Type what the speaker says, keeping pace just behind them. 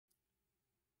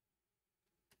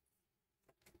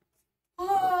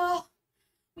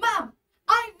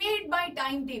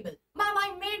timetable. Ma'am,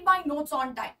 I made my notes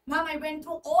on time. Ma'am, I went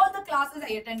through all the classes,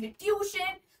 I attended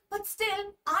tuition, but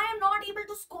still I am not able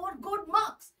to score good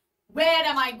marks. Where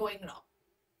am I going wrong?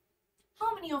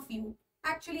 How many of you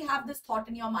actually have this thought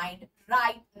in your mind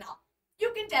right now?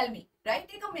 You can tell me, right?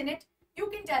 Take a minute. You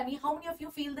can tell me how many of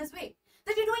you feel this way.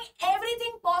 That you're doing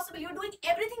everything possible. You're doing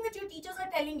everything that your teachers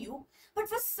are telling you. But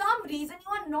for some reason,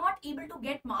 you are not able to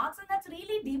get marks, and that's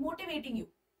really demotivating you.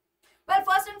 Well,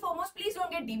 first and foremost, please don't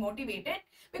get demotivated,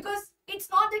 because it's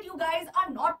not that you guys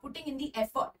are not putting in the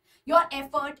effort. Your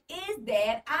effort is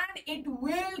there and it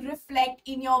will reflect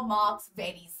in your marks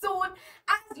very soon,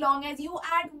 as long as you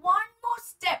add one more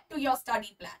step to your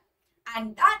study plan.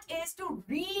 And that is to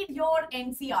read your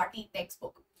NCERT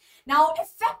textbook. Now,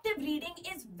 effective reading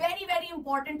is very, very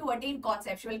important to attain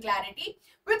conceptual clarity,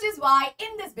 which is why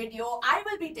in this video, I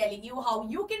will be telling you how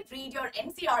you can read your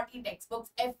NCERT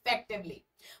textbooks effectively.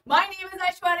 My name is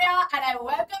Aishwarya and I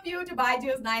welcome you to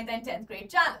BYJU'S 9th and 10th grade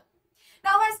channel.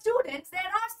 Now, as students, there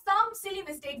are some silly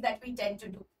mistakes that we tend to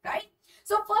do, right?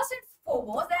 So first and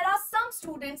foremost, there are some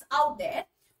students out there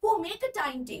who make a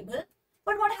timetable,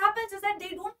 but what happens is that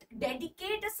they don't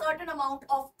dedicate a certain amount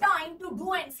of time to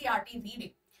do NCERT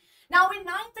reading. Now, in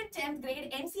 9th and 10th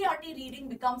grade, NCERT reading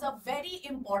becomes a very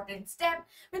important step,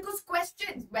 because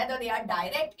questions, whether they are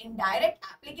direct, indirect,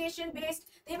 application-based,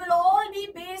 they will all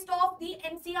be based off the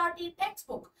NCERT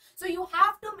textbook. So, you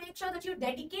have to make sure that you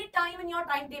dedicate time in your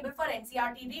timetable for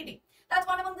NCERT reading. That's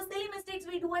one among the silly mistakes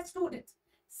we do as students.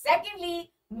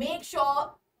 Secondly, make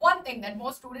sure, one thing that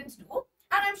most students do,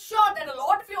 and I'm sure that a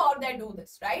lot of you out there do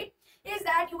this, right, is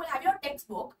that you will have your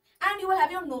textbook and you will have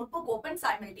your notebook open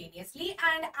simultaneously,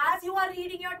 and as you are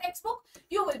reading your textbook,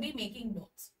 you will be making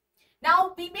notes.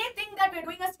 Now, we may think that we're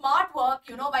doing a smart work,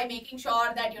 by making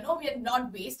sure that, we are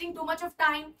not wasting too much of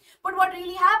time. But what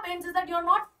really happens is that you're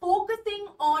not focusing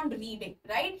on reading,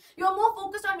 right? You're more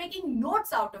focused on making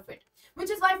notes out of it, which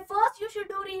is why first you should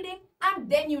do reading and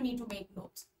then you need to make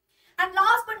notes. And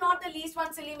last but not the least,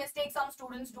 one silly mistake some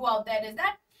students do out there is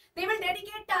that they will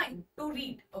dedicate time to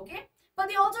read, okay? But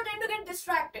they also tend to get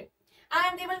distracted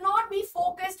and they will not be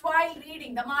focused while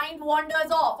reading. The mind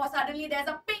wanders off, or suddenly there's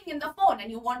a ping in the phone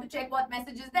and you want to check what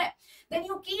message is there. Then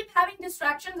you keep having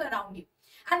distractions around you.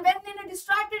 And when in a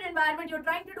distracted environment, you're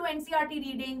trying to do NCERT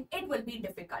reading, it will be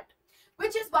difficult.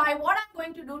 Which is why what I'm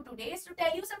going to do today is to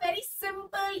tell you some very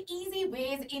simple, easy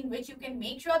ways in which you can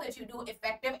make sure that you do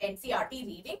effective NCERT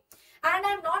reading. And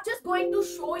I'm not just going to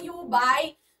show you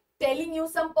by telling you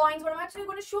some points, but I'm actually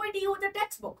going to show it to you with the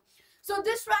textbook. So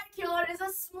this right here is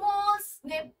a small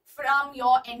snip from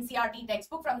your NCERT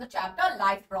textbook from the chapter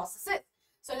Life Processes.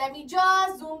 So let me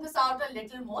just zoom this out a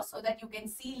little more so that you can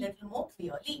see a little more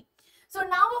clearly. So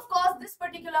now, of course, this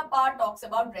particular part talks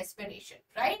about respiration,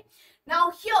 right? Now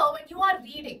here, when you are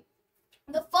reading,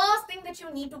 the first thing that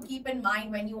you need to keep in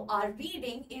mind when you are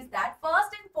reading is that first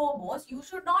and foremost, you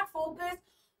should not focus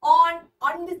on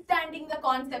understanding the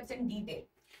concepts in detail.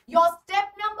 Your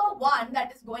step number one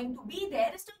that is going to be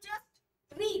there is to just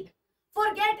read.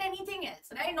 Forget anything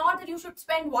else, right? Not that you should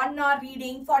spend 1 hour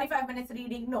reading, 45 minutes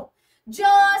reading. No,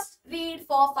 just read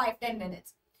for 5-10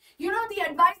 minutes. The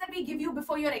advice that we give you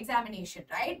before your examination,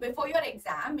 right? Before your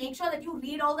exam, make sure that you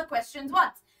read all the questions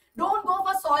once. Don't go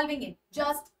for solving it.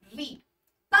 Just read.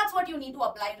 That's what you need to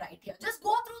apply right here. Just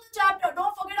go through the chapter.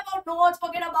 Don't forget about notes.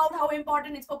 Forget about how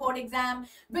important it's for board exam.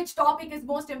 Which topic is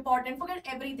most important. Forget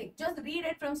everything. Just read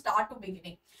it from start to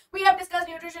beginning. We have discussed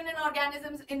nutrition in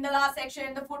organisms in the last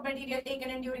section. The food material taken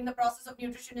in during the process of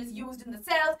nutrition is used in the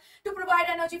cells to provide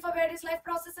energy for various life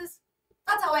processes.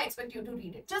 That's how I expect you to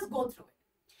read it. Just go through it.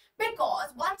 Because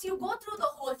once you go through the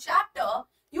whole chapter,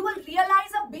 you will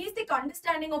realize a basic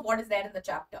understanding of what is there in the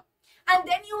chapter. And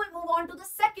then you will move on to the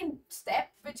second step,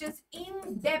 which is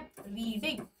in-depth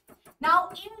reading. Now,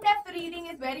 in-depth reading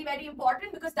is very, very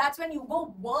important because that's when you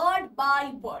go word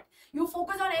by word. You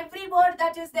focus on every word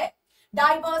that is there.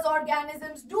 Diverse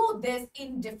organisms do this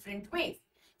in different ways.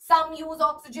 Some use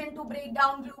oxygen to break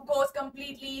down glucose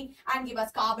completely and give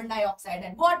us carbon dioxide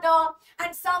and water.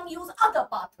 And some use other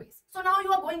pathways. So now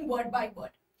you are going word by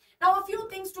word. Now, a few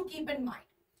things to keep in mind.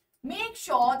 Make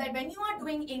sure that when you are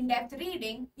doing in-depth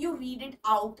reading, you read it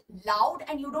out loud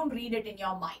and you don't read it in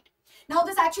your mind. Now,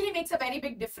 this actually makes a very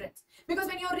big difference because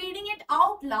when you're reading it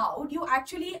out loud, you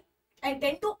actually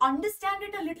tend to understand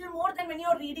it a little more than when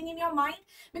you're reading in your mind,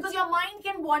 because your mind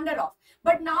can wander off.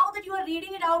 But now that you are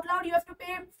reading it out loud, you have to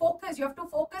pay focus. You have to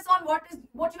focus on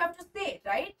what you have to say,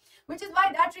 right? Which is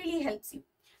why that really helps you.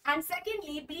 And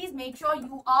secondly, please make sure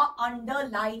you are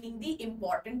underlining the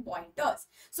important pointers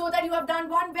so that you have done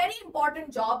one very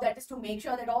important job, that is to make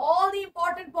sure that all the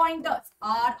important pointers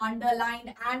are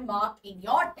underlined and marked in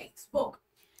your textbook.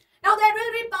 Now, there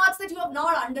will be parts that you have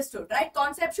not understood, right?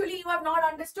 Conceptually, you have not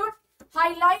understood.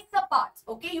 Highlight the parts,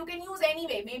 okay? You can use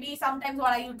anyway. Maybe sometimes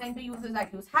what I tend to use is I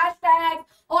use hashtags,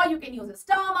 or you can use a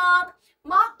star mark.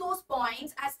 Mark those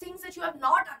points as things that you have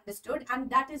not understood, and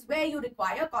that is where you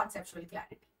require conceptual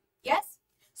clarity. Yes?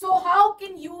 So, how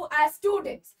can you as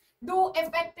students do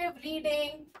effective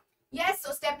reading? Yes,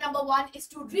 so step number 1 is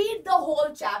to read the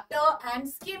whole chapter and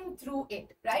skim through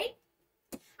it, right?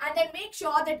 And then make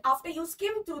sure that after you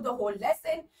skim through the whole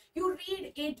lesson, you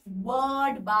read it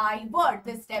word by word.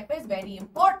 This step is very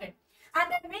important.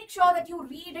 And then make sure that you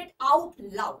read it out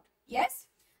loud. Yes?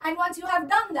 And once you have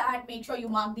done that, make sure you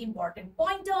mark the important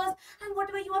pointers, and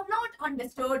whatever you have not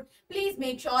understood, please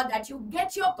make sure that you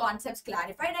get your concepts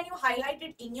clarified and you highlight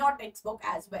it in your textbook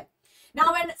as well.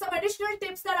 Now, some additional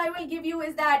tips that I will give you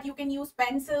is that you can use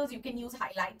pencils, you can use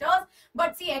highlighters,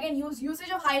 but see, again,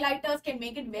 usage of highlighters can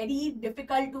make it very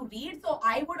difficult to read. So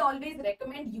I would always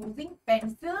recommend using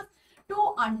pencils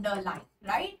to underline,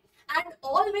 right? And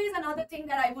always another thing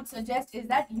that I would suggest is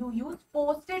that you use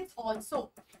post-its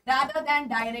also. Rather than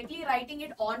directly writing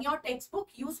it on your textbook,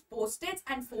 use post-its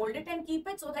and fold it and keep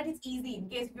it so that it's easy in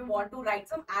case you want to write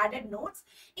some added notes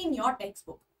in your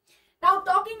textbook. Now,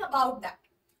 talking about that,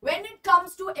 when it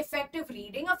comes to effective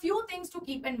reading, a few things to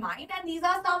keep in mind, and these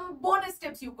are some bonus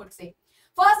tips you could say.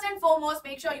 First and foremost,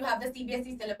 make sure you have the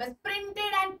CBSE syllabus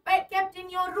printed and kept in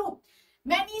your room.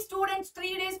 Many students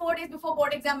 3 days, 4 days before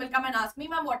board exam will come and ask me,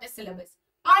 ma'am, what is syllabus?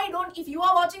 If you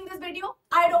are watching this video,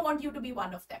 I don't want you to be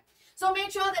one of them. So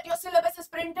make sure that your syllabus is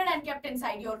printed and kept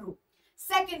inside your room.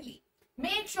 Secondly,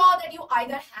 make sure that you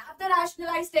either have the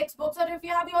rationalized textbooks, or if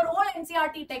you have your own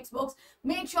NCERT textbooks,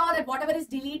 make sure that whatever is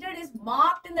deleted is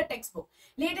marked in the textbook.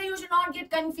 Later, you should not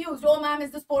get confused. Oh, ma'am,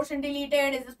 is this portion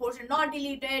deleted? Is this portion not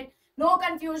deleted? No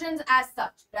confusions as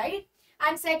such, right?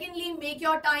 And secondly, make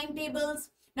your timetables.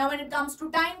 Now, when it comes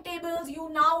to timetables, you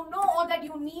now know that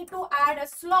you need to add a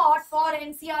slot for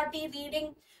NCERT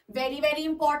reading. Very, very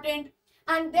important.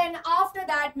 And then after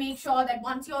that, make sure that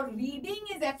once your reading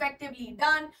is effectively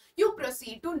done, you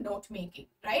proceed to note making,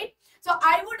 right? So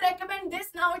I would recommend this.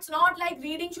 Now, it's not like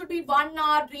reading should be 1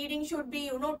 hour, reading should be,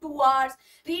 2 hours.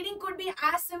 Reading could be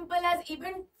as simple as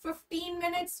even 15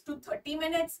 minutes to 30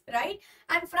 minutes, right?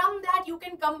 And from that, you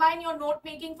can combine your note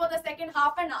making for the second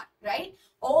half an hour, right?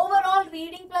 Overall,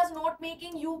 reading plus note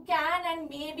making, you can, and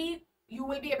maybe you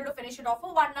will be able to finish it off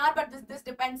for 1 hour, but this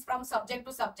depends from subject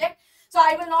to subject. So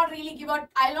I will not really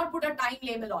I'll not put a time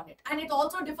label on it. And it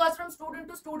also differs from student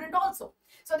to student also.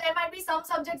 So there might be some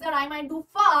subjects that I might do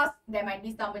fast. There might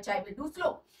be some which I will do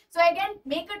slow. So again,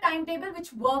 make a timetable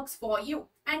which works for you.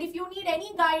 And if you need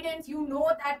any guidance, you know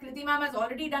that Kriti ma'am has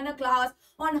already done a class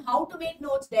on how to make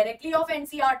notes directly of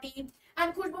NCERT.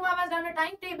 And Khushbu ma'am has done a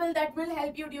timetable that will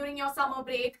help you during your summer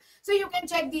break. So you can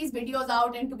check these videos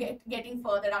out and to getting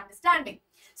further understanding.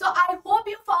 So I hope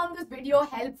you found this video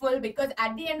helpful, because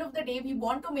at the end of the day, we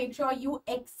want to make sure you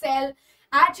excel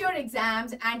at your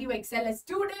exams and you excel as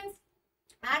students.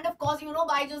 And of course,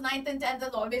 BYJU'S 9th and 10th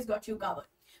has always got you covered.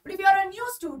 But if you're a new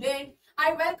student,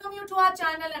 I welcome you to our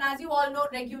channel. And as you all know,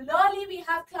 regularly we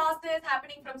have classes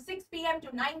happening from 6 p.m.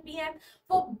 to 9 p.m.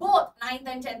 for both 9th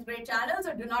and 10th grade channels.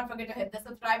 So do not forget to hit the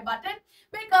subscribe button,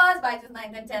 because BYJU'S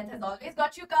 9th and 10th has always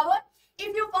got you covered.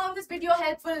 If you found this video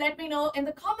helpful, let me know in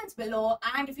the comments below.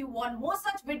 And if you want more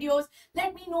such videos,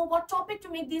 let me know what topic to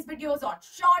make these videos on.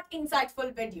 Short,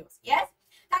 insightful videos. Yes?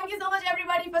 Thank you so much,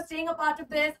 everybody, for staying a part of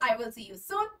this. I will see you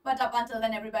soon. But up until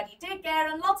then, everybody, take care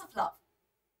and lots of love.